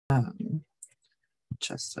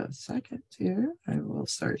Just a second here. I will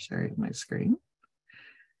start sharing my screen.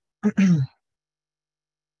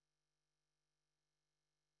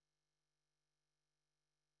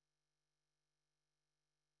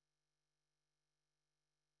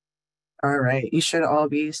 All right, you should all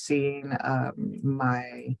be seeing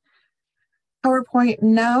my PowerPoint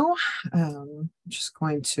now. I'm just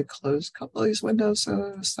going to close a couple of these windows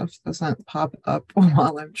so stuff doesn't pop up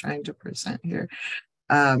while I'm trying to present here.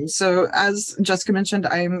 So as Jessica mentioned,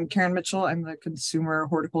 I'm Karen Mitchell. I'm the Consumer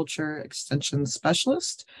Horticulture Extension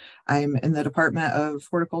Specialist. I'm in the Department of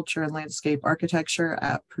Horticulture and Landscape Architecture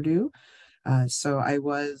at Purdue. So I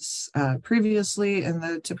was previously in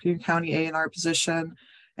the Tippecanoe County A&R position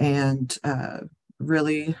and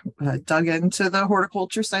really dug into the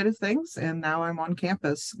horticulture side of things. And now I'm on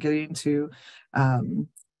campus getting to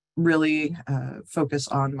really focus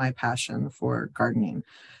on my passion for gardening.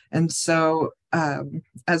 And so,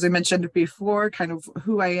 as I mentioned before, kind of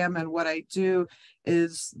who I am and what I do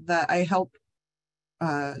is that I help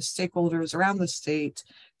stakeholders around the state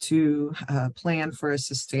to plan for a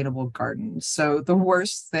sustainable garden. So the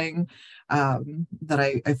worst thing that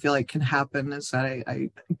I feel like can happen is that I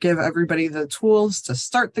give everybody the tools to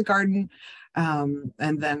start the garden, and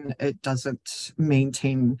then it doesn't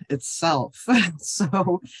maintain itself.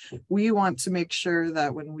 So we want to make sure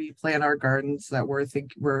that when we plan our gardens that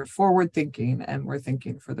we're forward thinking and we're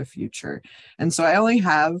thinking for the future. And so I only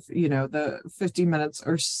have, the 50 minutes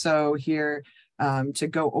or so here to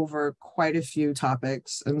go over quite a few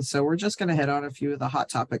topics. And so we're just going to hit on a few of the hot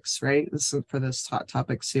topics, right? This is for this hot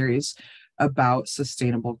topic series about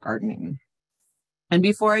sustainable gardening. And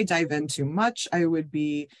before I dive in too much, it would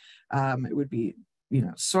be,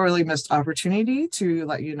 sorely missed opportunity to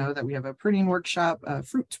let you know that we have a pruning workshop,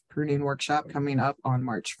 fruit pruning workshop coming up on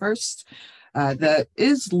March 1st. That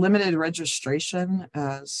is limited registration.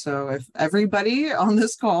 So if everybody on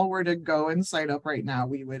this call were to go and sign up right now,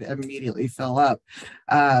 we would immediately fill up.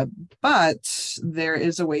 But there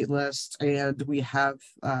is a wait list, and we have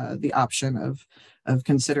the option of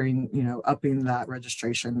considering, upping that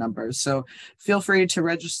registration number. So feel free to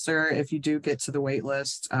register if you do get to the wait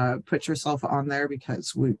list. Put yourself on there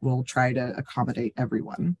because we will try to accommodate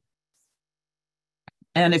everyone.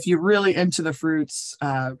 And if you're really into the fruits,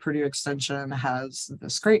 Purdue Extension has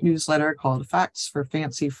this great newsletter called Facts for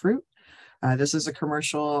Fancy Fruit. This is a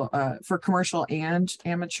commercial for commercial and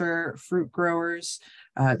amateur fruit growers.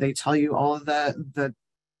 They tell you all of the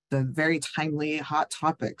very timely hot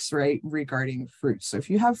topics, right, regarding fruit. So if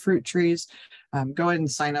you have fruit trees, go ahead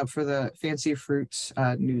and sign up for the Fancy Fruit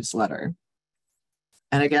newsletter.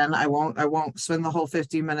 And again, I won't spend the whole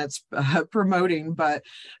 50 minutes promoting, but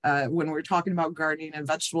when we're talking about gardening and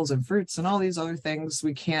vegetables and fruits and all these other things,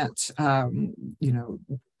 we can't,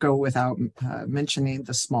 go without mentioning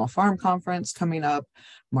the Small Farm Conference coming up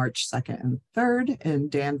March 2nd and 3rd in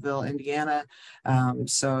Danville, Indiana.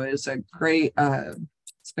 So it's a great,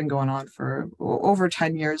 it's been going on for over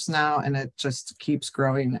 10 years now, and it just keeps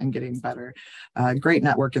growing and getting better. Great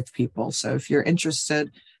network of people. So if you're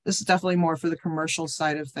interested, this is definitely more for the commercial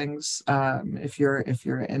side of things. If you're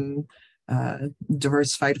in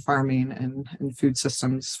diversified farming and food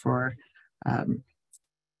systems for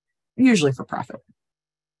usually for profit.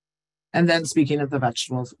 And then speaking of the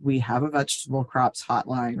vegetables, we have a vegetable crops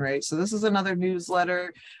hotline, right? So this is another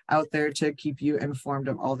newsletter out there to keep you informed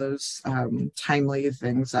of all those timely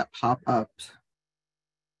things that pop up.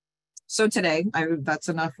 So today, that's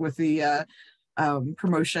enough with the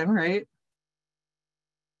promotion, right?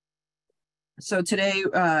 So today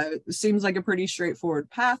seems like a pretty straightforward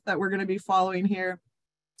path that we're going to be following here.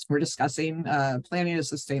 We're discussing planning a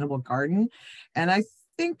sustainable garden. And I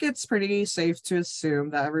think it's pretty safe to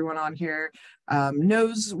assume that everyone on here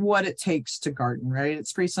knows what it takes to garden, right?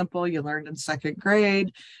 It's pretty simple. You learned in second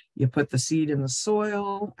grade. You put the seed in the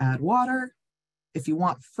soil, add water. If you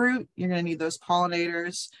want fruit, you're going to need those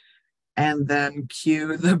pollinators, and then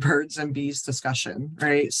cue the birds and bees discussion,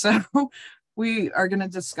 right? So we are going to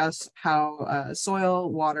discuss how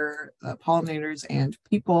soil, water, pollinators, and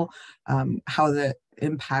people, how the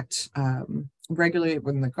impact regulate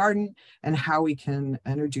within the garden, and how we can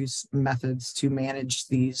introduce methods to manage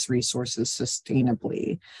these resources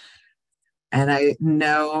sustainably. And I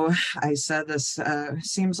know I said this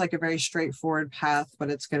seems like a very straightforward path, but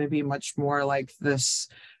it's going to be much more like this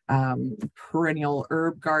perennial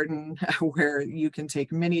herb garden where you can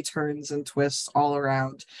take many turns and twists all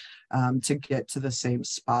around to get to the same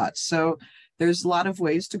spot. So there's a lot of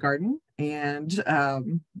ways to garden, and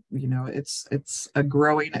it's a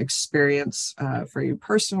growing experience for you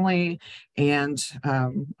personally, and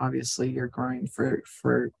obviously you're growing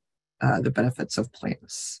for the benefits of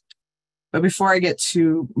plants. But before I get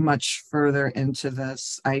too much further into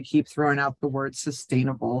this, I keep throwing out the word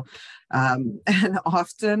sustainable. And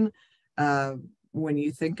often when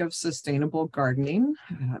you think of sustainable gardening,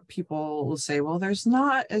 people will say, well, there's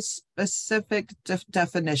not a specific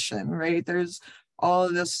definition, right? There's all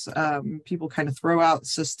of this, people kind of throw out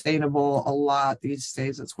sustainable a lot these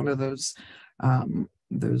days. It's one of those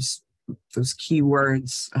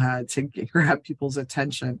keywords to grab people's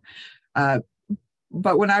attention.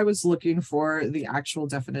 But when I was looking for the actual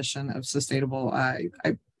definition of sustainable, I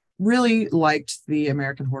really liked the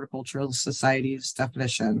American Horticultural Society's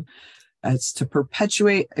definition. It's to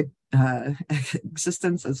perpetuate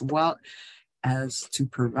existence as well as to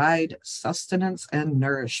provide sustenance and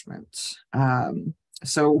nourishment.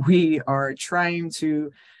 So we are trying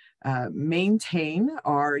to maintain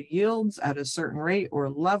our yields at a certain rate or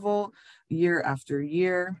level year after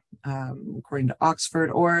year, according to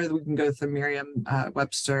Oxford, or we can go with the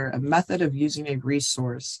Merriam-Webster, a method of using a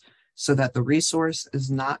resource so that the resource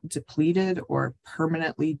is not depleted or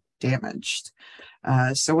permanently damaged.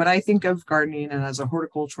 So when I think of gardening and as a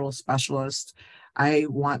horticultural specialist, I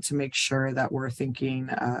want to make sure that we're thinking,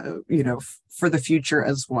 for the future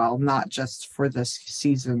as well, not just for this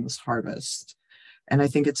season's harvest. And I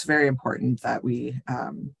think it's very important that we,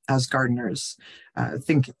 as gardeners,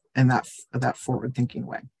 think in that forward-thinking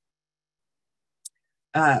way.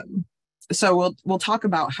 So we'll talk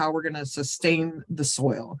about how we're going to sustain the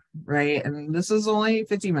soil, right? And this is only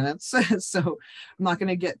 50 minutes, so I'm not going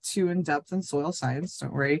to get too in depth in soil science.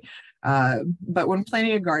 Don't worry. But when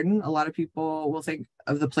planting a garden, a lot of people will think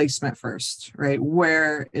of the placement first, right?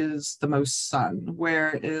 Where is the most sun?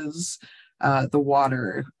 Where is the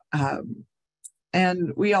water?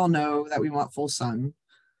 And we all know that we want full sun,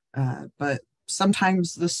 but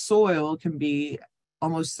sometimes the soil can be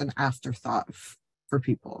almost an afterthought for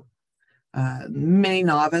people. Many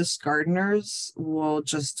novice gardeners will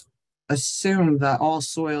just assume that all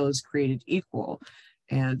soil is created equal.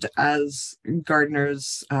 And as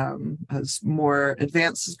gardeners, as more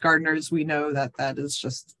advanced gardeners, we know that that is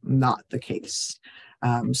just not the case.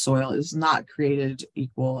 Soil is not created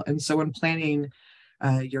equal. And so when planting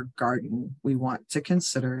your garden, we want to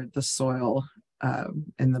consider the soil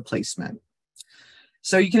in the placement.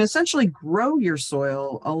 So you can essentially grow your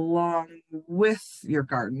soil along with your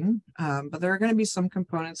garden, but there are going to be some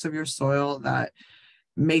components of your soil that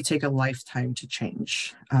may take a lifetime to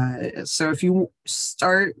change. So if you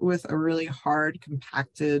start with a really hard,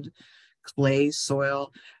 compacted clay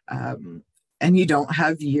soil, and you don't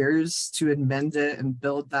have years to amend it and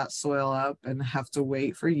build that soil up and have to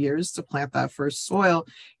wait for years to plant that first soil,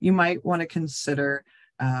 you might want to consider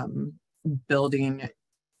building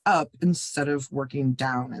up instead of working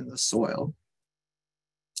down in the soil.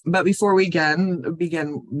 But before we begin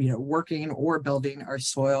working or building our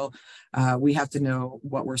soil, we have to know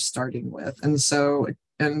what we're starting with. And so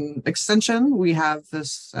in extension, we have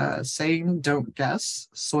this saying, don't guess,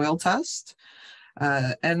 soil test.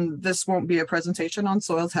 And this won't be a presentation on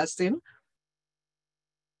soil testing,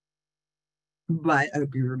 but I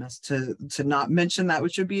would be remiss to not mention that,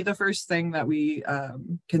 which would be the first thing that we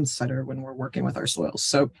consider when we're working with our soils.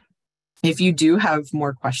 So if you do have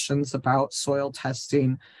more questions about soil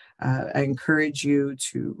testing, I encourage you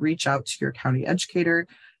to reach out to your county educator.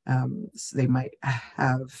 So they might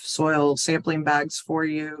have soil sampling bags for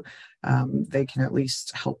you. They can at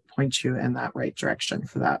least help point you in that right direction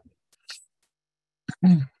for that.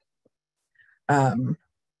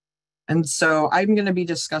 And so I'm going to be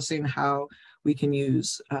discussing how we can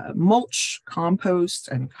use mulch, compost,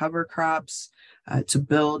 and cover crops to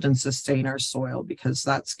build and sustain our soil, because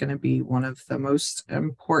that's going to be one of the most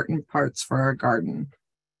important parts for our garden.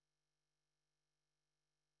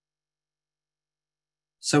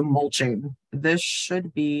 So mulching, this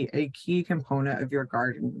should be a key component of your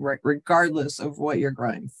garden, regardless of what you're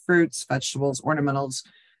growing, fruits, vegetables, ornamentals,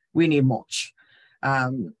 we need mulch.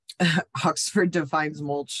 Oxford defines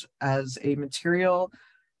mulch as a material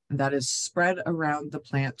that is spread around the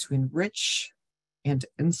plant to enrich and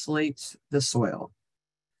insulate the soil.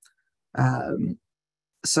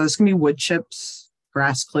 So this can be wood chips,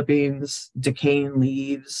 grass clippings, decaying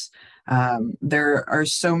leaves. There are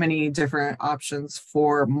so many different options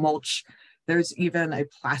for mulch. There's even a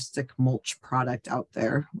plastic mulch product out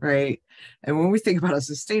there, right? And when we think about a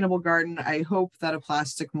sustainable garden, I hope that a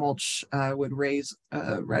plastic mulch would raise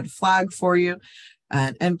a red flag for you.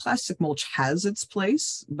 And plastic mulch has its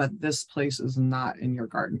place, but this place is not in your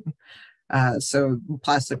garden. So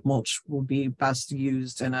plastic mulch will be best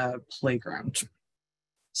used in a playground.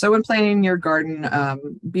 So when planning your garden,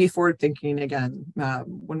 be forward thinking again.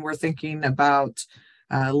 When we're thinking about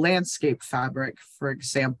Landscape fabric, for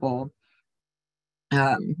example,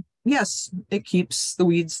 yes, it keeps the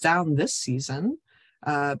weeds down this season,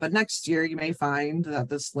 but next year you may find that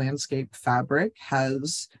this landscape fabric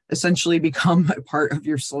has essentially become a part of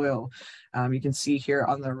your soil. You can see here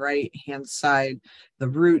on the right hand side, the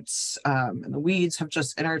roots and the weeds have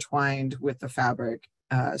just intertwined with the fabric.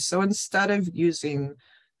 So instead of using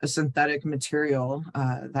a synthetic material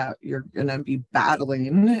that you're going to be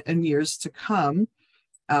battling in years to come,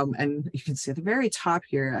 and you can see at the very top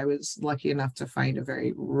here, I was lucky enough to find a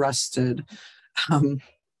very rusted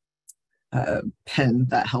pin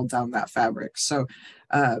that held down that fabric. So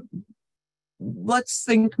let's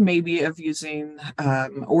think maybe of using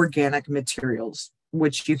organic materials,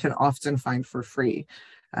 which you can often find for free.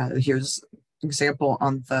 Here's an example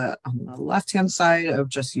on the left-hand side of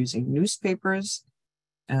just using newspapers.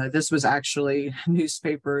 This was actually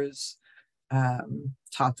newspapers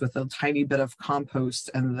topped with a tiny bit of compost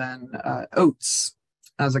and then oats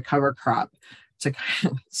as a cover crop.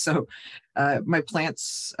 So my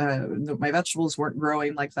plants, my vegetables weren't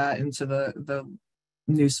growing like that into the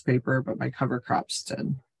newspaper, but my cover crops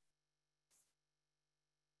did.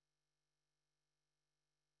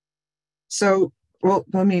 So, well,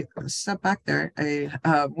 let me step back there.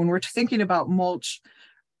 When we're thinking about mulch,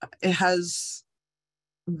 it has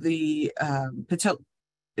the potential.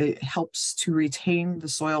 It helps to retain the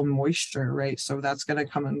soil moisture, right? So that's going to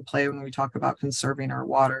come into play when we talk about conserving our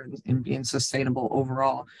water and being sustainable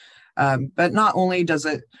overall. But not only does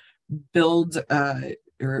it build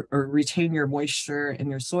or retain your moisture in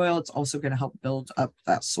your soil, it's also going to help build up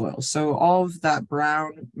that soil. So all of that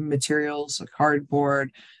brown materials,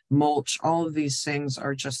 cardboard, mulch, all of these things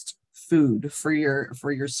are just food for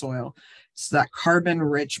your soil. It's that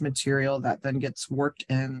carbon-rich material that then gets worked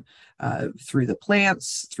in through the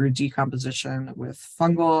plants, through decomposition with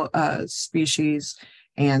fungal species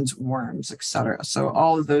and worms, etc. So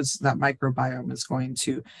all of those, that microbiome is going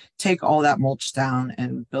to take all that mulch down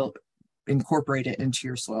and incorporate it into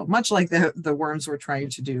your soil, much like the worms were trying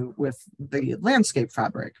to do with the landscape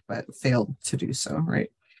fabric, but failed to do so, right?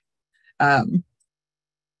 And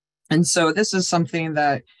so this is something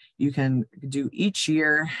that you can do each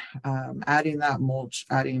year, adding that mulch,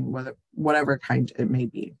 adding whatever kind it may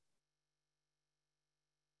be.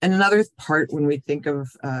 And another part when we think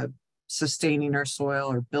of sustaining our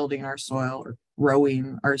soil or building our soil or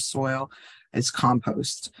growing our soil is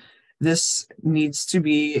compost. This needs to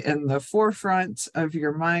be in the forefront of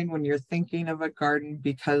your mind when you're thinking of a garden,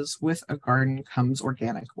 because with a garden comes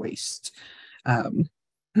organic waste.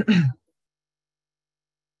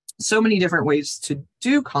 So many different ways to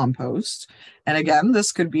do compost. And again,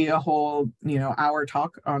 this could be a whole, hour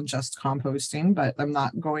talk on just composting, but I'm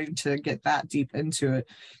not going to get that deep into it.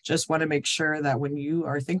 Just want to make sure that when you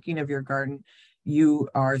are thinking of your garden, you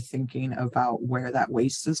are thinking about where that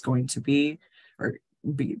waste is going to be or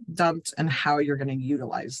be dumped and how you're going to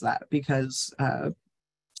utilize that, because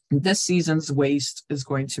this season's waste is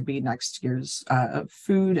going to be next year's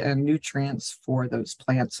food and nutrients for those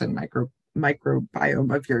plants and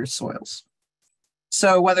microbiome of your soils.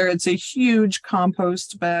 So whether it's a huge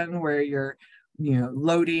compost bin where you're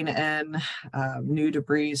loading in new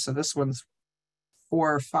debris, so this one's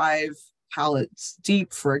 4 or 5 pallets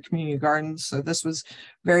deep for a community garden, so this was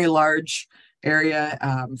very large area,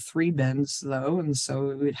 3 bins though, and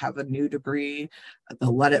so we'd have a new debris, the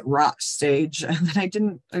let it rot stage, and then I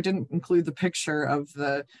didn't include the picture of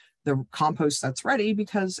the compost that's ready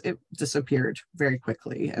because it disappeared very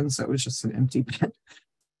quickly, and so it was just an empty bin.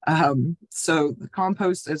 So the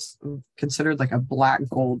compost is considered like a black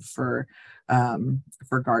gold for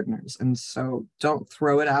gardeners, and so don't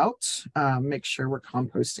throw it out. Make sure we're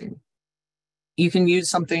composting. You can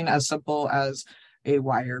use something as simple as a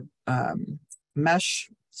wire mesh,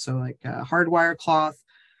 so like a hard wire cloth,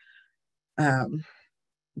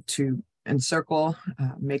 to encircle,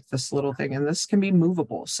 make this little thing, and this can be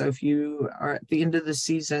movable. So if you are at the end of the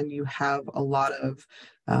season, you have a lot of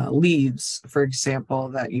leaves, for example,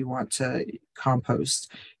 that you want to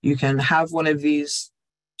compost, you can have one of these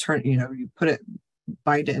you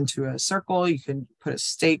bind it into a circle. You can put a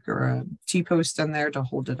stake or a T-post in there to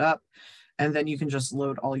hold it up, and then you can just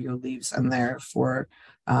load all your leaves in there for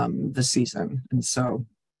the season. And so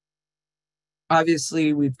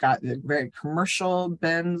obviously we've got the very commercial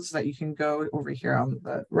bins that you can go over here. On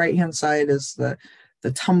the right hand side is the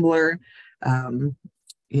tumbler.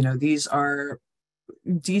 These are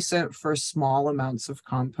decent for small amounts of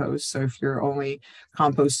compost, so if you're only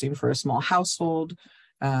composting for a small household,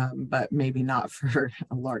 but maybe not for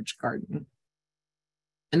a large garden.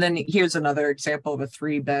 And then here's another example of a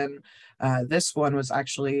 3-bin. This one was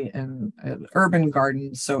actually in an urban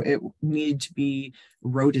garden, so it needed to be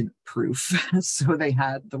rodent proof. So they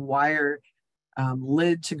had the wire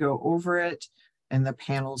lid to go over it and the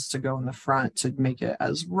panels to go in the front to make it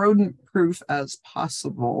as rodent proof as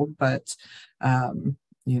possible. But,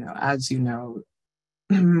 as you know,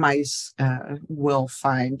 mice will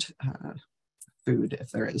find food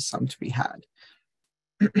if there is some to be had.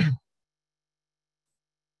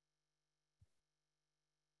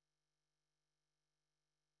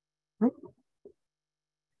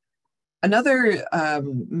 Another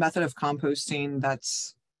method of composting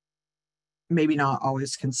that's maybe not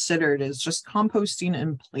always considered is just composting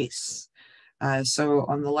in place. So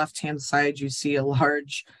on the left-hand side, you see a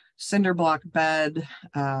large cinder block bed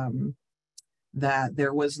that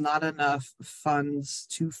there was not enough funds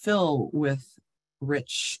to fill with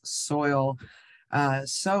rich soil.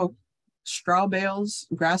 So straw bales,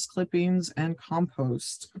 grass clippings, and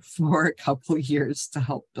compost for a couple years to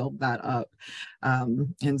help build that up.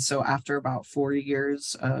 And so after about 4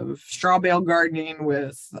 years of straw bale gardening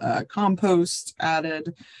with compost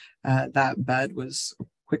added, that bed was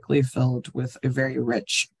quickly filled with a very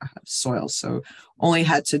rich soil. So only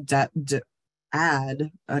had to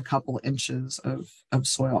add a couple inches of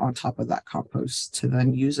soil on top of that compost to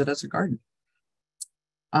then use it as a garden.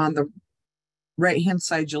 On the right hand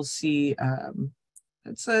side, you'll see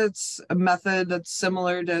it's a method that's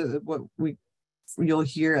similar to what you'll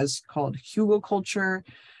hear as called hugelculture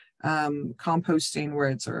composting, where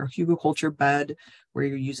it's a hugelculture bed where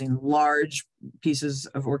you're using large pieces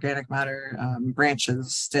of organic matter,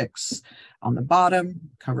 branches, sticks on the bottom,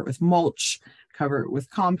 cover it with mulch, cover it with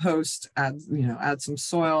compost, add some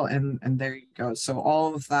soil, and there you go. So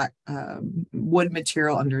all of that wood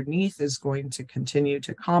material underneath is going to continue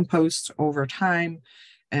to compost over time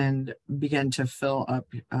and begin to fill up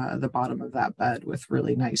the bottom of that bed with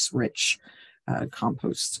really nice, rich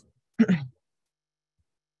compost.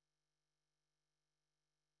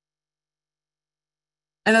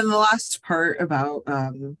 And then the last part about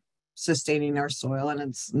sustaining our soil, and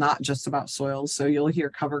it's not just about soil, so you'll hear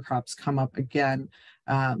cover crops come up again,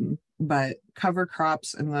 but cover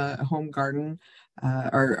crops in the home garden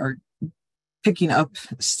are picking up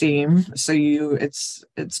steam. So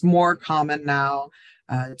it's more common now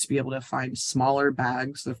to be able to find smaller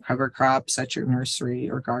bags of cover crops at your nursery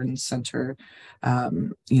or garden center.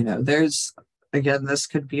 There's again, this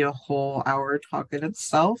could be a whole hour talk in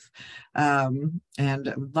itself. And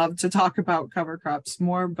I'd love to talk about cover crops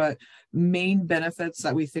more, but main benefits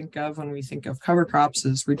that we think of when we think of cover crops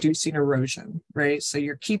is reducing erosion, right? So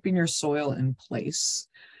you're keeping your soil in place.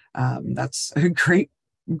 That's a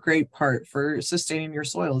great part for sustaining your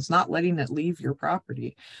soil, is not letting it leave your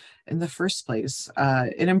property in the first place.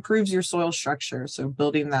 It improves your soil structure. So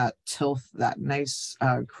building that tilth, that nice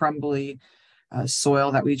crumbly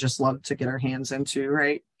soil that we just love to get our hands into,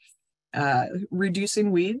 right?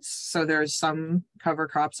 Reducing weeds. So there's some cover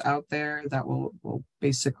crops out there that will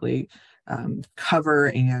basically cover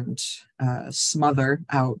and smother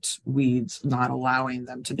out weeds, not allowing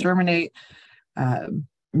them to germinate.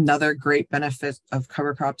 Another great benefit of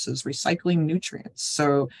cover crops is recycling nutrients.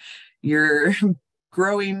 So you're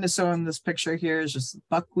growing, so in this picture here is just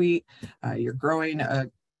buckwheat. You're growing a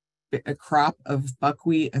crop of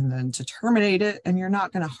buckwheat and then to terminate it, and you're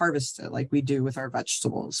not going to harvest it like we do with our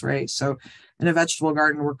vegetables, right? So in a vegetable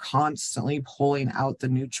garden, we're constantly pulling out the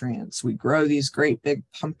nutrients. We grow these great big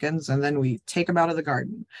pumpkins and then we take them out of the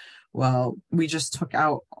garden. Well, we just took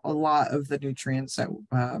out a lot of the nutrients that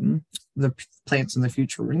the plants in the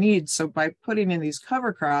future will need. So by putting in these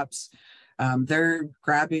cover crops, they're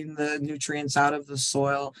grabbing the nutrients out of the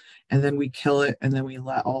soil, and then we kill it, and then we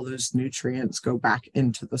let all those nutrients go back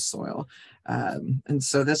into the soil. And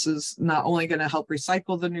so this is not only going to help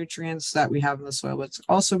recycle the nutrients that we have in the soil, but it's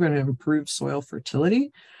also going to improve soil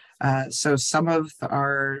fertility. So some of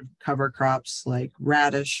our cover crops like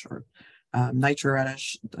radish or nitro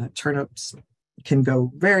radish, turnips, can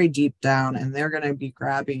go very deep down, and they're going to be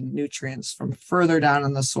grabbing nutrients from further down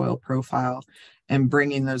in the soil profile and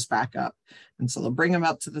bringing those back up. And so they'll bring them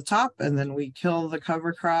up to the top, and then we kill the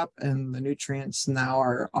cover crop, and the nutrients now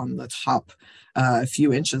are on the top a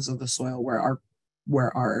few inches of the soil where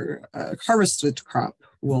our harvested crop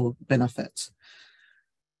will benefit.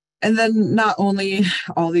 And then not only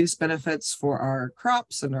all these benefits for our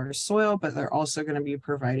crops and our soil, but they're also going to be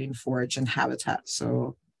providing forage and habitat.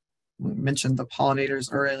 So we mentioned the pollinators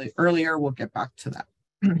earlier. We'll get back to that.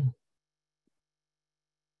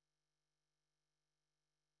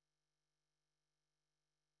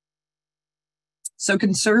 So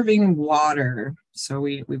conserving water. So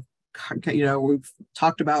we've we've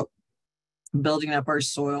talked about building up our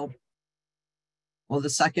soil. Well, the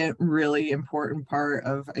second really important part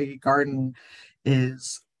of a garden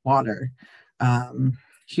is water.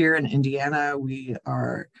 Here in Indiana, we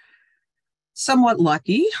are somewhat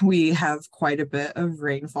lucky. We have quite a bit of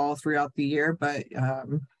rainfall throughout the year, but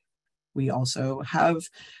we also have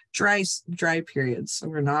dry periods. So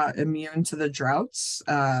we're not immune to the droughts.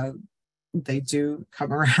 They do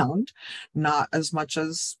come around, not as much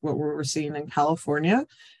as what we're seeing in California,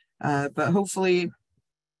 but hopefully,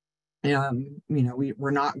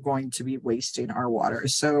 we're not going to be wasting our water.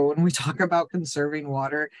 So when we talk about conserving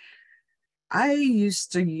water, I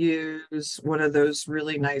used to use one of those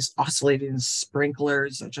really nice oscillating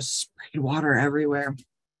sprinklers that just sprayed water everywhere.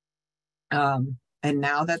 And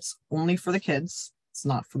now that's only for the kids. It's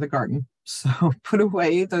not for the garden. So put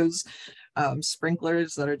away those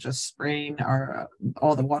sprinklers that are just spraying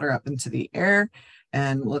all the water up into the air,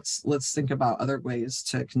 and let's think about other ways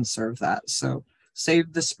to conserve that. So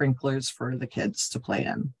save the sprinklers for the kids to play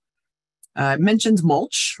in. I mentioned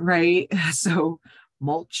mulch, right? So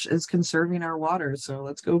mulch is conserving our water. So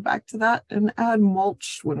let's go back to that and add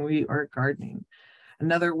mulch when we are gardening.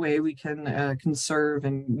 Another way we can conserve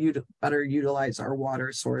and better utilize our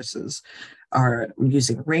water sources are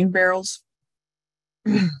using rain barrels.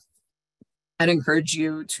 I'd encourage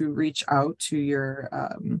you to reach out to your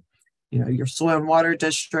soil and water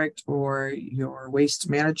district or your waste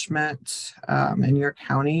management in your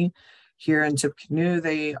county. Here in Tippecanoe,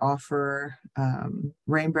 they offer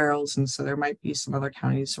rain barrels, and so there might be some other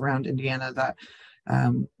counties around Indiana that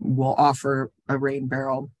will offer a rain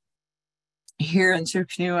barrel. Here in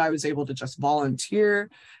Tippecanoe, I was able to just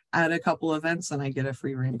volunteer at a couple events and I get a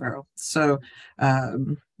free rain barrel. So,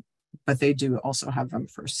 but they do also have them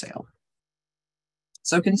for sale.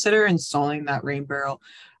 So consider installing that rain barrel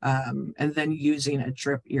and then using a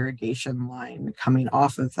drip irrigation line coming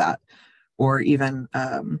off of that, or even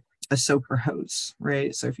a soaker hose,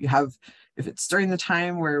 right? So if it's during the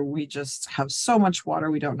time where we just have so much water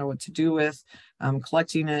we don't know what to do with,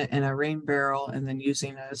 collecting it in a rain barrel and then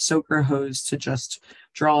using a soaker hose to just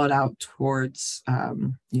draw it out towards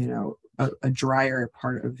a drier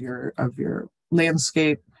part of your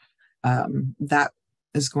landscape, that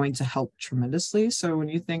is going to help tremendously. So when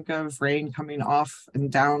you think of rain coming off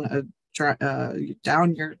and down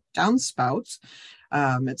down your downspout,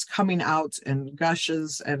 it's coming out in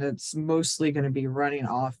gushes, and it's mostly going to be running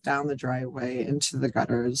off down the driveway into the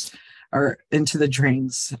gutters or into the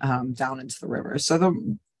drains, down into the river. So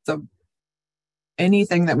the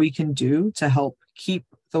anything that we can do to help keep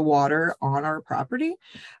the water on our property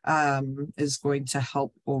is going to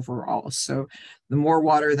help overall. So the more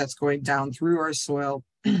water that's going down through our soil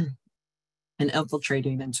and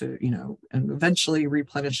infiltrating into, and eventually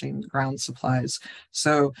replenishing ground supplies.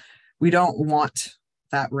 So we don't want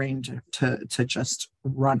that rain to just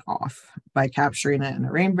run off. By capturing it in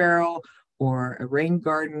a rain barrel or a rain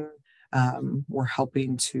garden, we're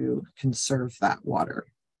helping to conserve that water.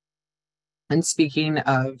 And speaking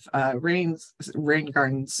of rain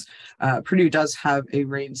gardens, Purdue does have a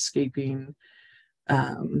rainscaping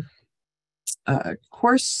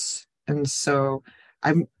course. And so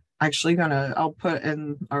I'm actually I'll put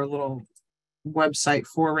in our little website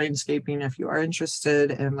for rainscaping if you are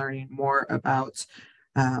interested in learning more about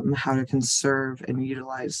how to conserve and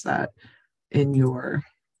utilize that in your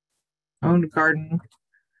own garden.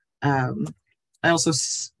 I also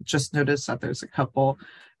just noticed that there's a couple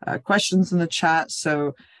questions in the chat.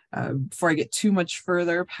 So before I get too much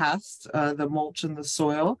further past the mulch in the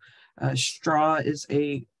soil, straw is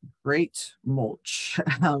a great mulch.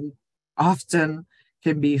 Often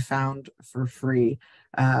can be found for free.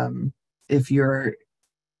 If you're,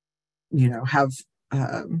 have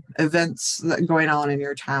events that going on in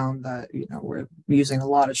your town that, we're using a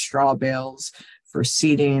lot of straw bales for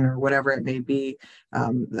seating or whatever it may be,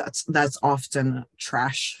 that's often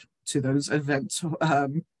trash to those event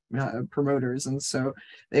promoters, and so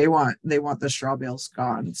they want the straw bales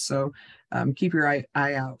gone. So keep your eye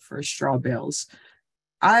out for straw bales.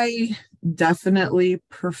 I definitely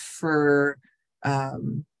prefer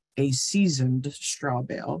a seasoned straw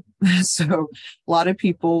bale. So a lot of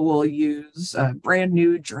people will use a brand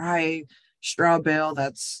new dry straw bale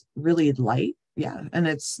that's really light. Yeah, and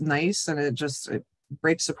it's nice, and it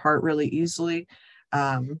breaks apart really easily.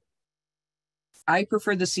 I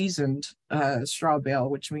prefer the seasoned straw bale,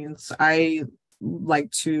 which means I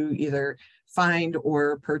like to either find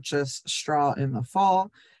or purchase straw in the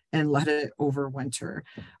fall and let it overwinter.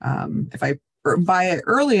 If I buy it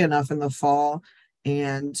early enough in the fall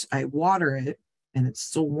and I water it and it's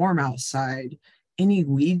still warm outside any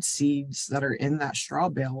weed seeds that are in that straw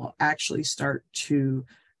bale will actually start to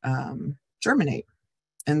germinate.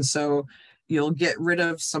 And so you'll get rid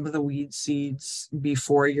of some of the weed seeds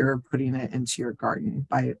before you're putting it into your garden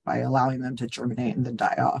by allowing them to germinate and then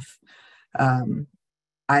die off.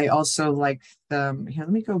 I also like them. Here,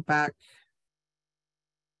 let me go back.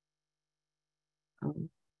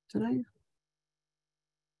 Did I?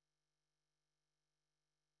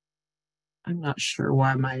 I'm not sure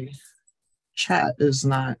why my chat is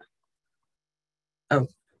not. Oh,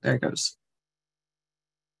 there it goes.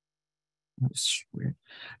 That's weird.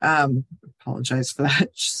 Apologize for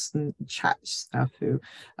that chat snafu.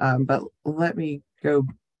 But let me go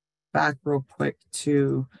back real quick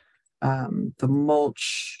to the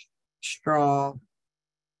mulch straw.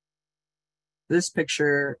 This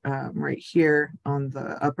picture right here on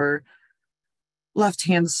the upper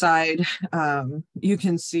left-hand side, you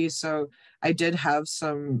can see, so I did have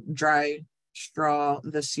some dry straw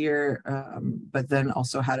this year, but then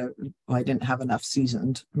also I didn't have enough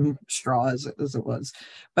seasoned straw as it was.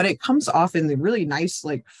 But it comes off in the really nice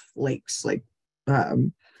like flakes, like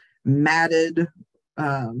matted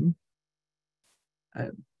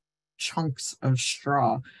chunks of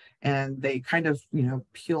straw, and they kind of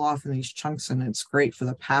peel off in these chunks, and it's great for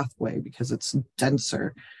the pathway because it's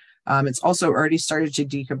denser. It's also already started to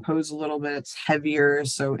decompose a little bit. It's heavier,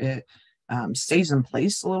 so it stays in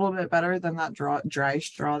place a little bit better than that dry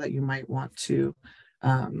straw that you might want to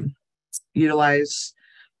utilize.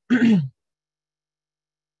 And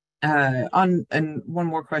one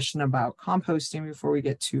more question about composting before we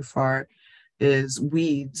get too far is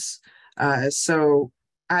weeds. So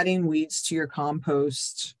adding weeds to your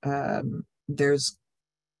compost, there's,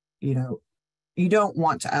 you don't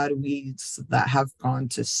want to add weeds that have gone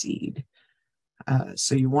to seed.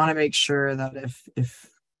 So you want to make sure that if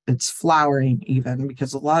it's flowering, even,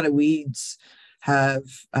 because a lot of weeds have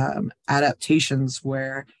adaptations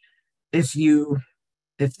where if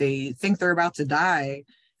they think they're about to die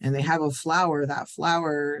and they have a flower, that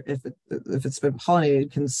flower, if it's been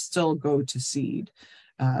pollinated, can still go to seed.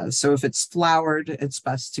 So if it's flowered, it's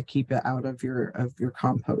best to keep it out of your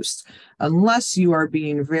compost, unless you are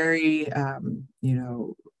being very,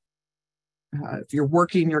 if you're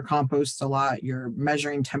working your compost a lot, you're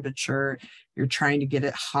measuring temperature, you're trying to get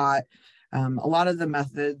it hot. A lot of the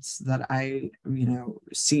methods that I,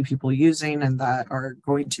 see people using and that are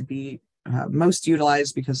going to be most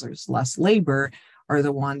utilized because there's less labor are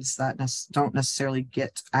the ones that don't necessarily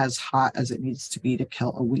get as hot as it needs to be to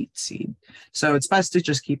kill a weed seed. So it's best to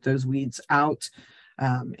just keep those weeds out.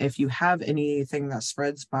 If you have anything that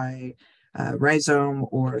spreads by rhizome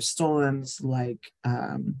or stolons like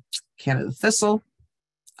Canada thistle,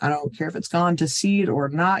 I don't care if it's gone to seed or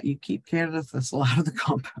not, you keep Canada thistle out of the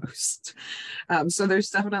compost. So there's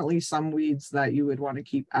definitely some weeds that you would want to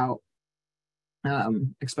keep out,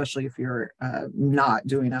 especially if you're not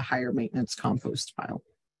doing a higher maintenance compost pile.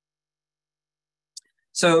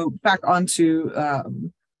 So back onto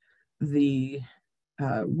the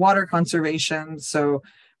water conservation. So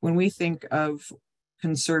when we think of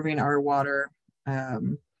conserving our water,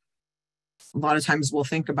 a lot of times we'll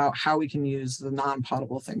think about how we can use the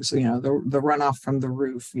non-potable things. So, the runoff from the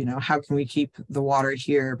roof, how can we keep the water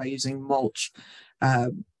here by using mulch?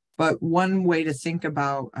 But one way to think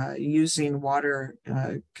about using water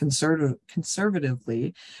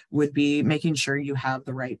conservatively would be making sure you have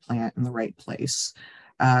the right plant in the right place.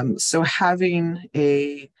 So having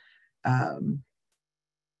a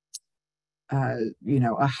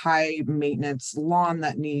high maintenance lawn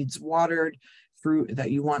that needs watered, fruit that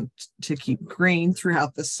you want to keep green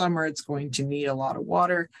throughout the summer, it's going to need a lot of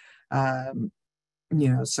water.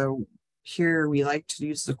 So here we like to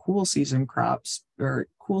use the cool season crops or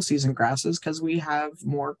cool season grasses because we have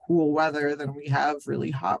more cool weather than we have really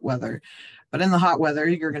hot weather. But in the hot weather,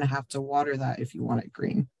 you're going to have to water that if you want it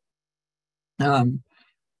green. And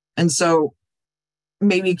so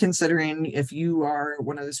maybe considering if you are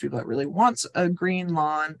one of those people that really wants a green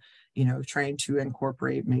lawn, trying to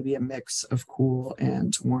incorporate maybe a mix of cool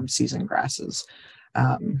and warm season grasses.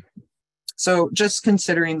 So just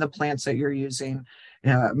considering the plants that you're using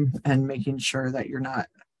and making sure that you're not,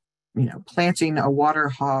 planting a water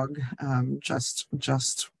hog just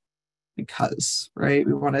because, right?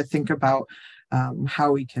 We want to think about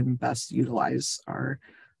how we can best utilize our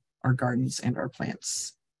gardens and our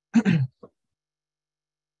plants.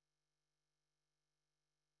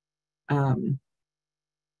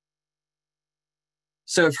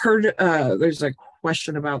 So I've heard there's a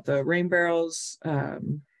question about the rain barrels.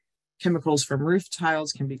 Chemicals from roof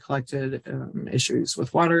tiles can be collected, issues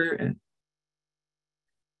with water.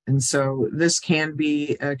 And so this can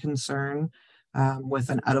be a concern. with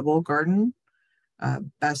an edible garden.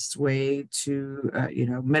 Best way to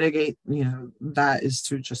mitigate that is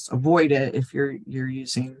to just avoid it if you're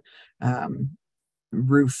using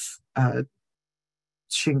roof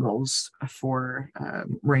shingles for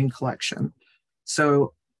rain collection.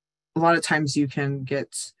 So a lot of times you can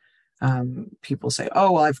get people say,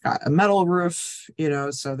 oh, well, I've got a metal roof,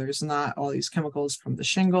 so there's not all these chemicals from the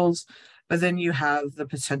shingles. But then you have the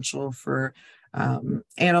potential for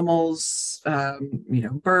animals,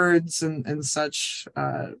 birds and such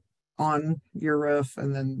on your roof,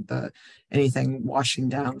 and then anything washing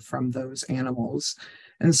down from those animals.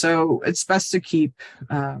 And so it's best to keep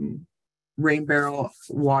rain barrel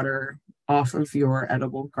water off of your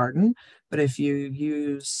edible garden. But if you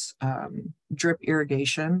use drip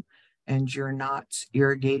irrigation and you're not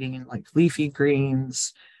irrigating in like leafy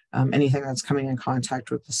greens, anything that's coming in contact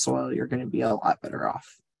with the soil, you're going to be a lot better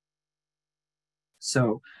off.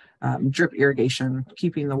 So drip irrigation,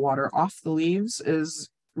 keeping the water off the leaves, is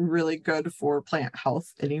really good for plant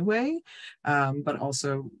health anyway, but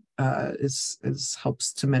also is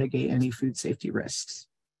helps to mitigate any food safety risks.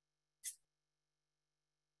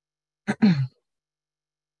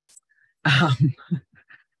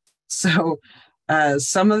 So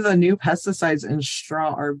some of the new pesticides in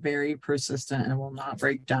straw are very persistent and will not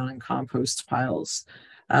break down in compost piles.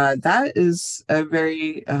 That is a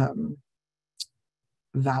very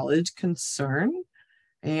valid concern.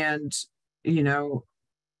 And,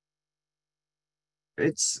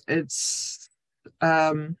 it's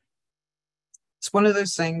one of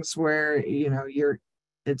those things where,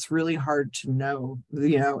 it's really hard to know,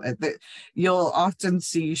 you'll often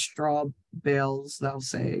see straw bales. They'll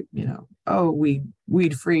say, oh,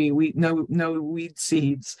 weed free, no weed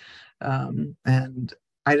seeds. And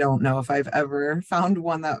I don't know if I've ever found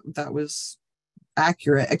one that was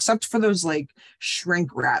accurate, except for those like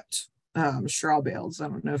shrink wrapped straw bales. I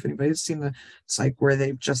don't know if anybody's seen it's like where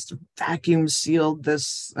they've just vacuum sealed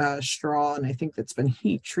this straw, and I think that's been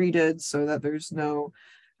heat treated so that there's no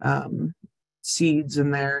seeds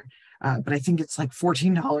in there. But I think it's like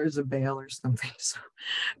 $14 a bale or something. So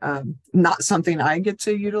not something I get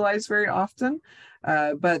to utilize very often.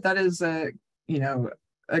 But that is a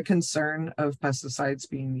concern of pesticides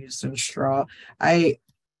being used in straw.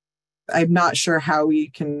 I'm not sure how we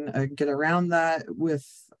can get around that with,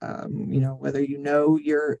 whether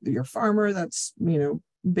your farmer that's,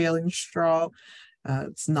 baling straw.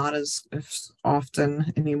 It's not as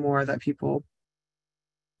often anymore that people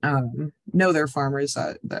know their farmers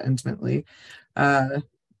that intimately.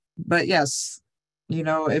 But yes,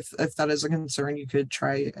 if that is a concern, you could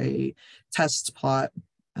try a test plot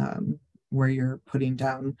where you're putting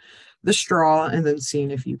down the straw and then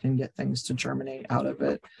seeing if you can get things to germinate out of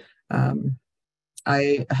it.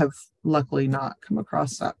 I have luckily not come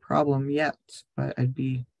across that problem yet, but I'd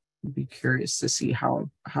be curious to see how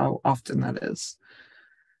often that is.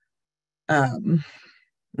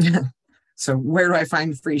 So where do I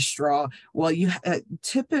find free straw? Well, you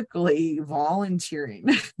typically volunteering.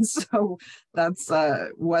 So that's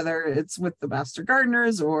whether it's with the Master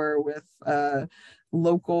Gardeners or with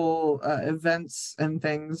local events and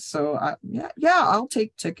things. So I'll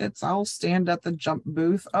take tickets. I'll stand at the jump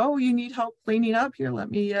booth. Oh, you need help cleaning up? Here, let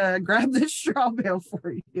me grab this straw bale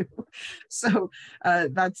for you. So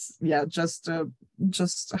that's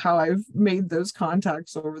just how I've made those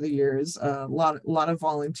contacts over the years. A lot of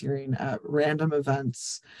volunteering at random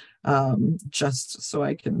events, just so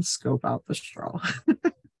I can scope out the straw.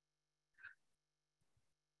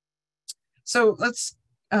 So let's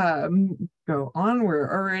go on. We're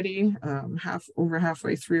already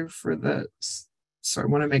halfway through so I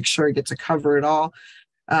want to make sure I get to cover it all.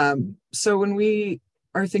 So when we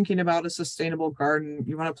are thinking about a sustainable garden,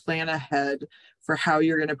 you want to plan ahead for how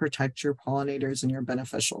you're going to protect your pollinators and your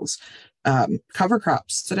beneficials. Cover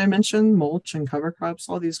crops, did I mention mulch and cover crops?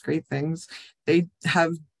 All these great things, they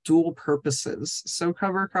have dual purposes. So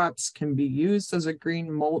cover crops can be used as a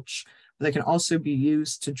green mulch. They can also be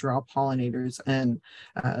used to draw pollinators. And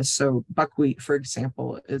so buckwheat, for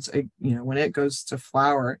example, is when it goes to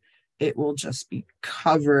flower, it will just be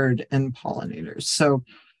covered in pollinators. So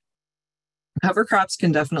cover crops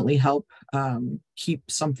can definitely help keep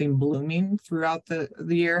something blooming throughout the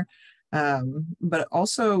year, but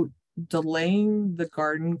also delaying the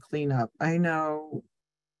garden cleanup. I know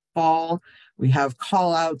fall, we have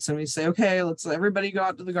call outs and we say, okay, let's let everybody go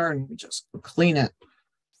out to the garden. We just clean it.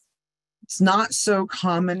 It's not so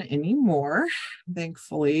common anymore,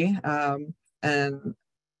 thankfully. And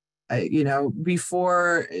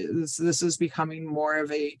before this is becoming more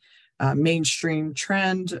of a mainstream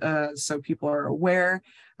trend, so people are aware.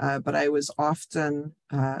 but I was often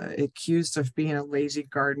accused of being a lazy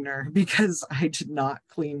gardener because I did not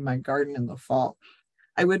clean my garden in the fall.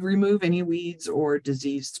 I would remove any weeds or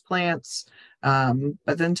diseased plants,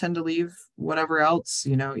 but then tend to leave whatever else,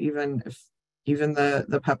 even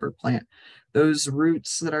the pepper plant, those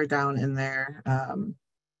roots that are down in there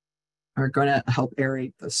are going to help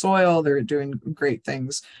aerate the soil. They're doing great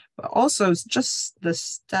things, but also just the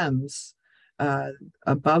stems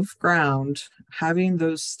above ground, having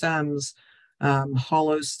those stems,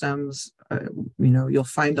 hollow stems, you'll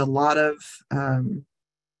find a lot of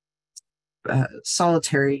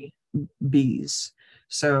solitary bees.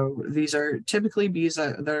 So these are typically bees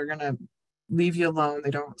that are going to leave you alone.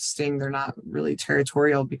 They don't sting. They're not really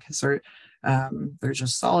territorial because they're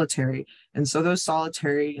just solitary. And so those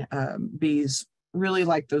solitary bees really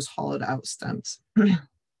like those hollowed out stems.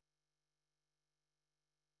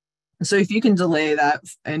 So if you can delay that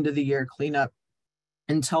end of the year cleanup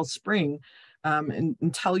until spring,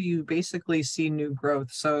 until you basically see new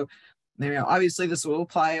growth. So obviously this will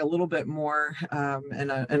apply a little bit more in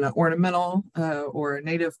an ornamental or a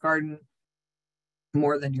native garden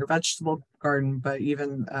more than your vegetable garden, but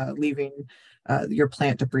even leaving your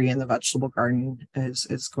plant debris in the vegetable garden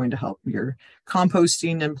is going to help your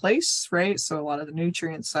composting in place, right? So a lot of the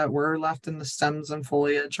nutrients that were left in the stems and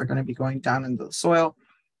foliage are going to be going down into the soil.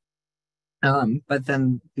 But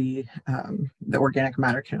then the organic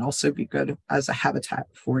matter can also be good as a habitat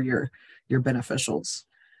for your beneficials.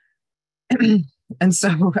 And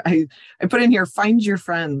so I put in here, find your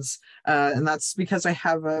friends. And that's because I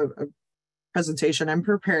have a presentation I'm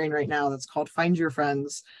preparing right now that's called Find Your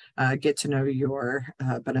Friends, Get to Know Your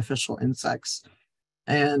Beneficial Insects.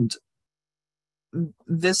 And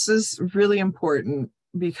this is really important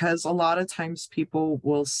because a lot of times people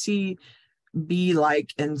will see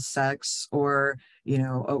bee-like insects or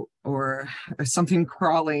or something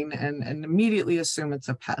crawling and immediately assume it's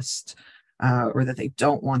a pest. Or that they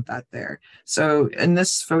don't want that there. So in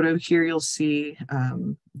this photo here, you'll see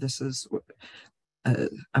this is,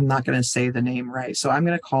 I'm not going to say the name right. So I'm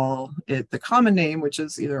going to call it the common name, which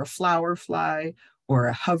is either a flower fly or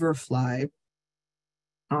a hover fly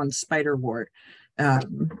on spiderwort.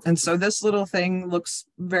 And so this little thing looks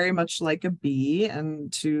very much like a bee,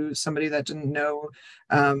 and to somebody that didn't know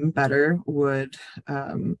better would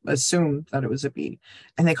assume that it was a bee.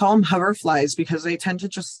 And they call them hoverflies because they tend to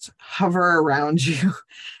just hover around you.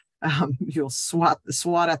 You'll swat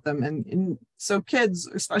at them, and so kids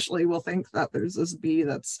especially will think that there's this bee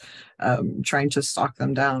that's trying to stalk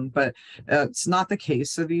them down, but it's not the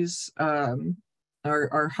case. So these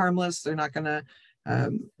are harmless. They're not going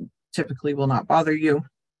to typically will not bother you,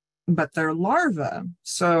 but they're larvae.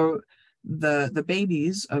 So the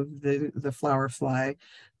babies of the flower fly,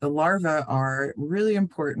 the larvae are really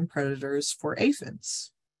important predators for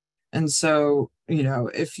aphids. And so,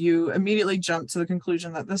 if you immediately jump to the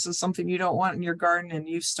conclusion that this is something you don't want in your garden and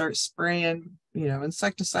you start spraying,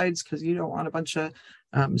 insecticides because you don't want a bunch of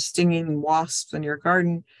stinging wasps in your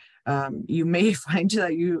garden, you may find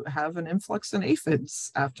that you have an influx in aphids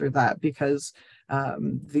after that, because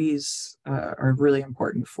these are really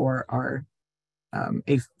important for our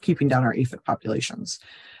keeping down our aphid populations.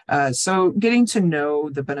 So getting to know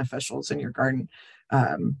the beneficials in your garden,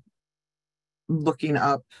 looking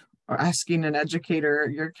up or asking an educator,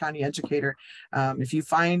 your county educator, if you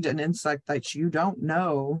find an insect that you don't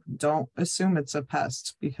know, don't assume it's a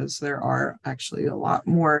pest, because there are actually a lot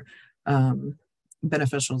more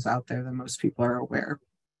beneficials out there than most people are aware.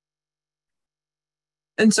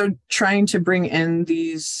 And so trying to bring in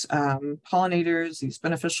these pollinators, these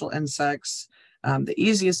beneficial insects, the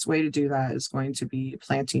easiest way to do that is going to be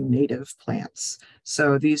planting native plants.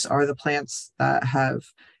 So these are the plants that have,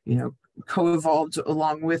 co-evolved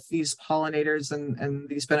along with these pollinators and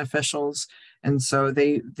these beneficials. And so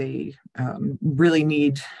they really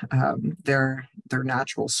need their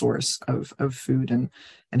natural source of food and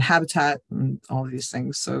habitat and all of these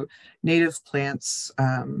things. So native plants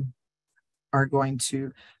are going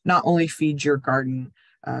to not only feed your garden,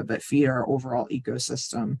 but feed our overall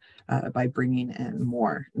ecosystem by bringing in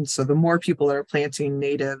more. And so the more people that are planting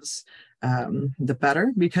natives, the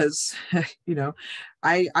better, because,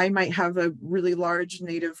 I might have a really large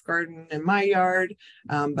native garden in my yard,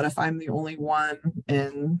 but if I'm the only one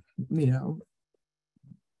in,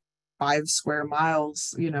 5 square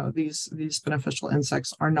miles, these beneficial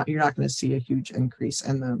insects you're not going to see a huge increase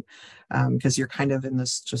in them, because you're kind of in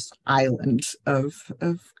this just island of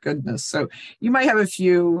goodness. So you might have a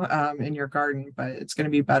few in your garden, but it's going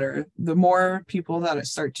to be better. The more people that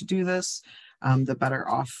start to do this, the better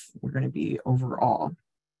off we're going to be overall.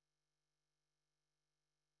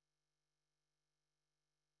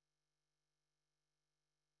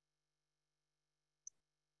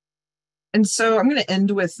 And so I'm going to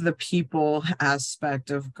end with the people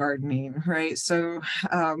aspect of gardening, right? So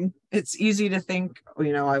it's easy to think,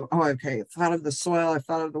 oh, okay, I've thought of the soil, I've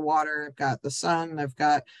thought of the water, I've got the sun, I've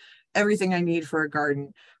got everything I need for a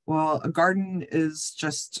garden. Well, a garden is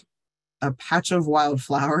just a patch of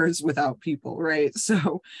wildflowers without people, right?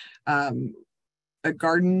 So um, a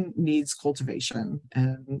garden needs cultivation.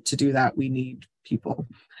 And to do that, we need people.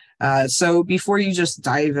 So before you just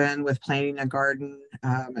dive in with planting a garden,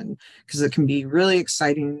 and because it can be really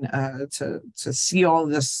exciting to see all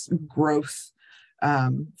this growth,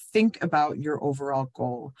 think about your overall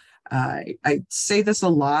goal. I say this a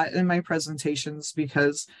lot in my presentations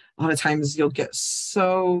because a lot of times you'll get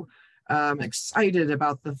so excited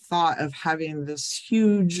about the thought of having this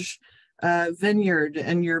huge vineyard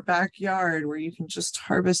in your backyard where you can just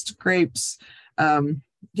harvest grapes.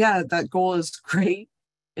 Yeah, that goal is great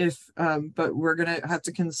if but we're going to have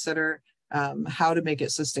to consider how to make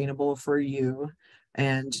it sustainable for you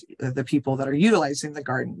and the people that are utilizing the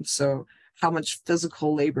garden. So how much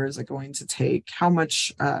physical labor is it going to take? How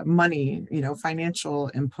much money, financial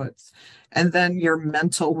inputs, and then your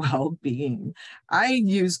mental well-being. I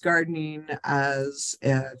use gardening as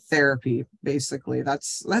a therapy. Basically,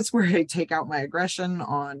 that's where I take out my aggression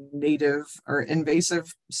on native or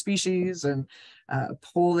invasive species and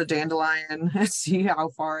pull the dandelion, see how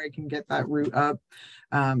far I can get that root up.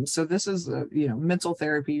 So this is a mental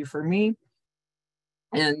therapy for me.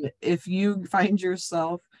 And if you find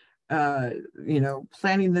yourself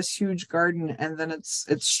planting this huge garden and then it's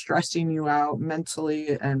stressing you out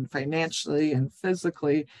mentally and financially and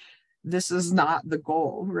physically, this is not the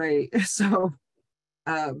goal, right? So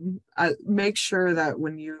make sure that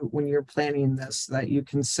when you're planning this, that you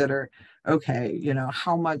consider, okay,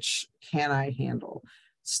 how much can I handle?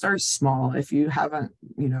 Start small if you haven't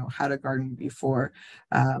had a garden before,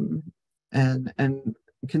 and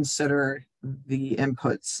consider the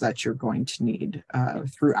inputs that you're going to need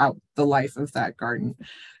throughout the life of that garden.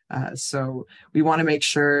 So we want to make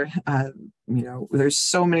sure, there's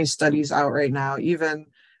so many studies out right now, even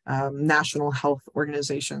national health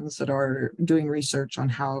organizations that are doing research on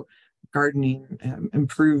how gardening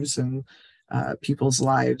improves in people's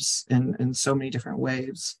lives in so many different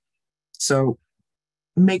ways. So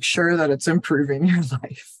make sure that it's improving your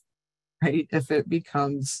life, right? If it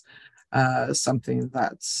becomes something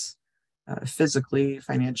that's physically,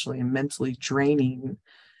 financially, and mentally draining,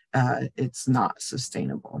 it's not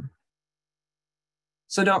sustainable.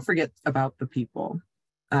 So don't forget about the people.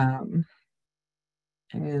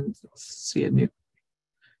 And see a new.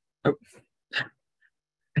 Oh.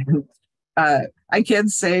 I can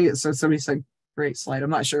say, so somebody said, great slide. I'm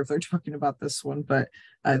not sure if they're talking about this one, but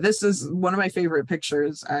this is one of my favorite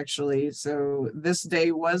pictures, actually. So this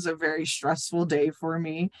day was a very stressful day for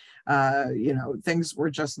me. Things were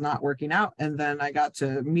just not working out. And then I got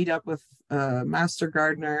to meet up with a master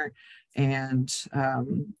gardener, and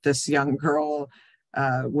this young girl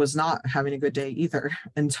was not having a good day either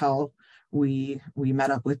until we met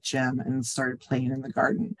up with Jim and started playing in the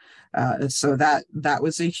garden. So that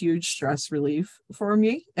was a huge stress relief for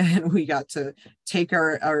me, and we got to take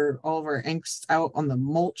our all of our angst out on the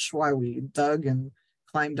mulch while we dug and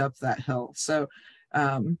climbed up that hill. So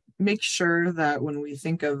make sure that when we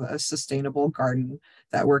think of a sustainable garden,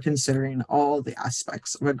 that we're considering all the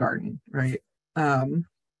aspects of a garden, right? And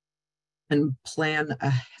plan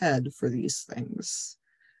ahead for these things.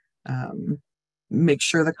 Make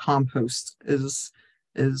sure the compost is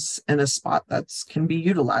in a spot that can be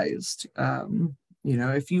utilized.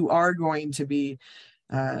 If you are going to be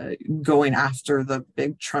going after the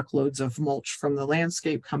big truckloads of mulch from the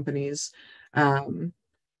landscape companies,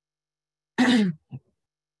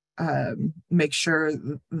 make sure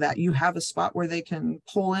that you have a spot where they can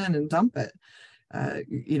pull in and dump it.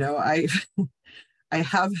 I I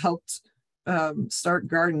have helped start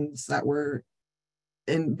gardens that were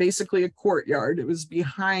in basically a courtyard. It was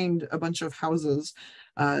behind a bunch of houses.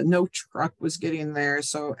 No truck was getting there,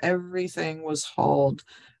 so everything was hauled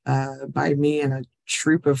by me and a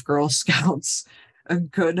troop of Girl Scouts a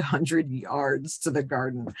good 100 yards to the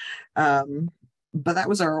garden. But that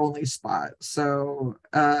was our only spot. So,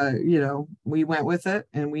 we went with it,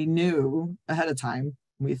 and we knew ahead of time.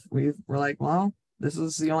 We were like, well, this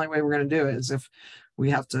is the only way we're going to do it, is if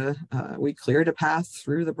we have to, we cleared a path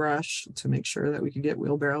through the brush to make sure that we could get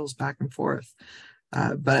wheelbarrows back and forth.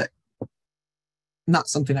 But not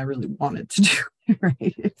something I really wanted to do, right?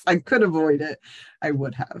 If I could avoid it, I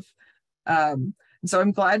would have. So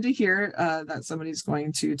I'm glad to hear that somebody's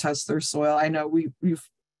going to test their soil. I know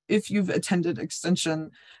if you've attended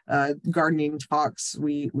extension gardening talks,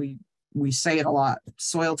 we say it a lot: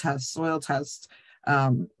 soil test, soil test.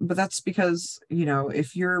 But that's because,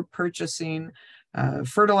 if you're purchasing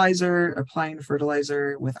fertilizer, applying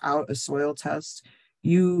fertilizer without a soil test,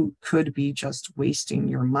 you could be just wasting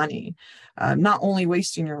your money. Not only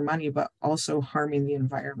wasting your money, but also harming the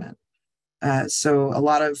environment. So a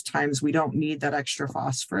lot of times we don't need that extra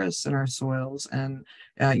phosphorus in our soils, and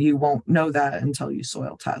you won't know that until you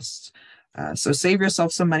soil test. So save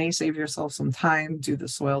yourself some money, save yourself some time, do the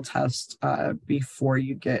soil test before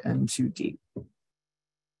you get in too deep.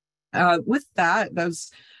 With that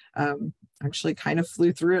was actually kind of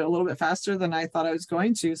flew through it a little bit faster than I thought I was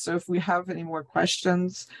going to. So if we have any more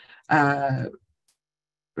questions,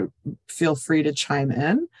 feel free to chime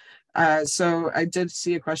in. So I did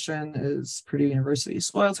see a question, is Purdue University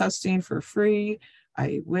soil testing for free?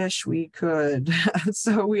 I wish we could.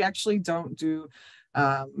 So we actually don't do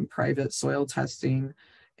private soil testing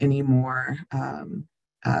anymore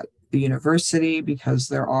at the university because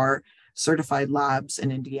there are certified labs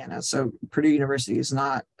in Indiana. So Purdue University is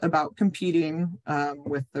not about competing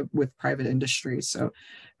with private industry. So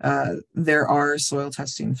there are soil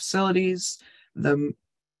testing facilities. The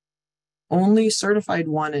only certified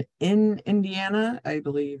one in Indiana, I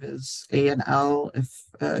believe, is A&L. If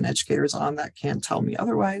an educator is on that, can't tell me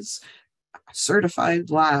otherwise. Certified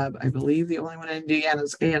lab, I believe the only one in Indiana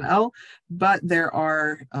is A&L, but there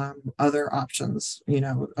are other options.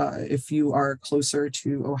 If you are closer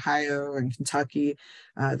to Ohio and Kentucky,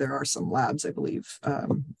 there are some labs, I believe,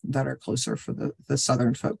 that are closer for the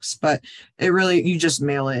southern folks. But it really, you just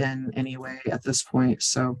mail it in anyway at this point.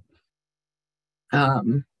 So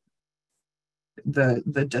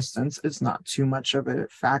the distance is not too much of a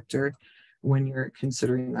factor when you're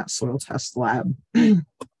considering that soil test lab.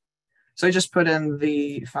 So I just put in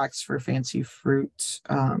the facts for fancy fruit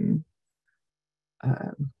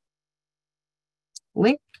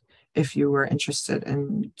link if you were interested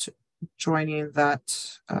in joining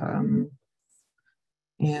that. And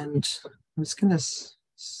I was gonna.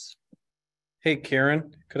 Hey,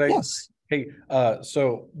 Karen, could I? Yes. Hey,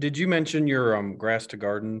 so did you mention your grass to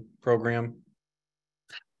garden program?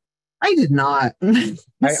 I did not. I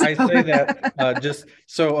say that just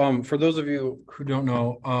so for those of you who don't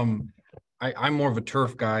know, I'm more of a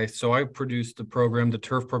turf guy, so I produced the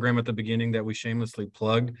turf program at the beginning that we shamelessly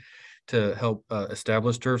plugged to help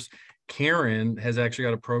establish turfs. Karen has actually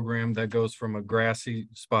got a program that goes from a grassy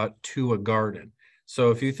spot to a garden. So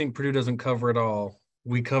if you think Purdue doesn't cover it all,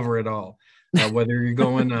 we cover it all. Whether you're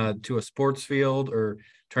going to a sports field or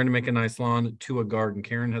trying to make a nice lawn to a garden,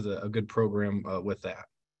 Karen has a good program with that.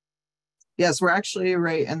 Yes, we're actually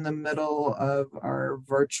right in the middle of our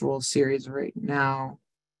virtual series right now.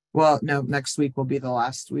 Well, no, next week will be the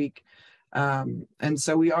last week. And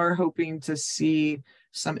so we are hoping to see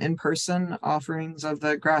some in-person offerings of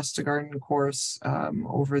the grass to garden course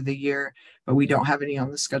over the year, but we don't have any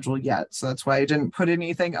on the schedule yet. So that's why I didn't put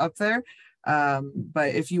anything up there.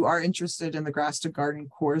 But if you are interested in the grass to garden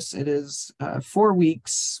course, it is 4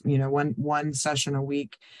 weeks, one session a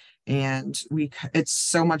week. And it's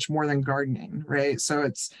so much more than gardening, right? So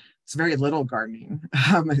it's very little gardening.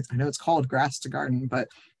 I know it's called grass to garden, but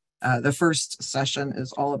the first session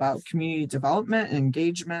is all about community development and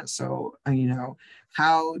engagement. So,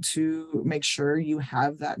 how to make sure you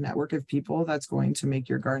have that network of people that's going to make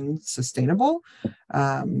your garden sustainable.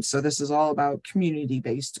 So this is all about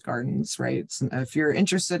community-based gardens, right? So if you're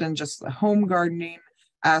interested in just the home gardening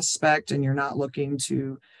aspect and you're not looking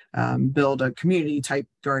to build a community type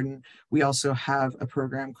garden, we also have a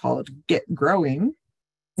program called Get Growing.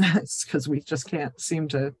 It's because we just can't seem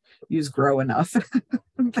to use grow enough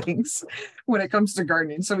things when it comes to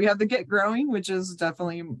gardening. So we have the Get Growing, which is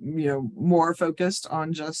definitely more focused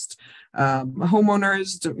on just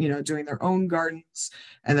homeowners doing their own gardens,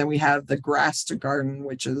 and then we have the Grass to Garden,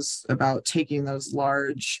 which is about taking those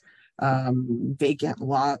large vacant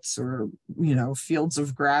lots or fields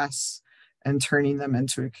of grass and turning them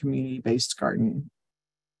into a community-based garden.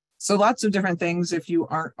 So lots of different things. If you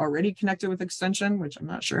aren't already connected with Extension, which I'm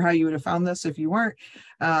not sure how you would have found this if you weren't,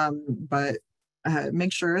 but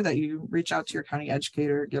make sure that you reach out to your county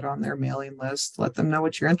educator, get on their mailing list, let them know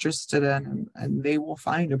what you're interested in, and they will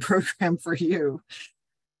find a program for you.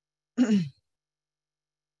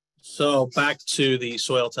 So back to the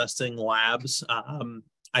soil testing labs.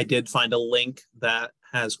 I did find a link that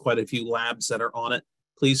has quite a few labs that are on it.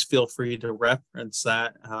 Please feel free to reference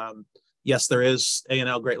that. Yes, there is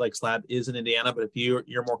A&L Great Lakes Lab is in Indiana, but if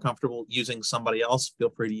you're more comfortable using somebody else,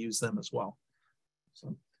 feel free to use them as well.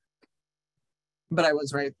 So, but I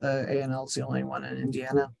was right. The A&L is the only one in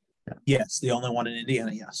Indiana. Yeah. Yes, the only one in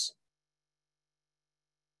Indiana. Yes.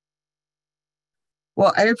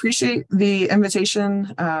 Well, I appreciate the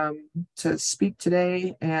invitation to speak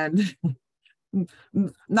today, and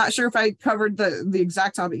not sure if I covered the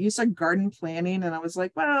exact topic. You said garden planning, and I was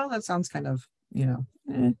like, well, that sounds kind of,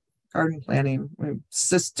 garden planning,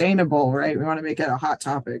 sustainable, right? We want to make it a hot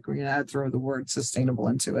topic. We're going to throw the word sustainable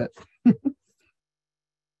into it.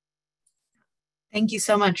 Thank you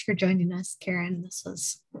so much for joining us, Karen. This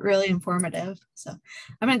was really informative. So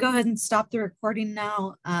I'm going to go ahead and stop the recording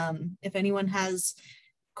now. If anyone has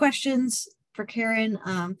questions for Karen,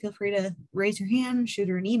 feel free to raise your hand, shoot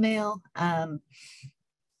her an email,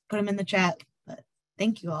 put them in the chat. But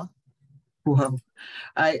thank you all. Well,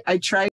 I tried.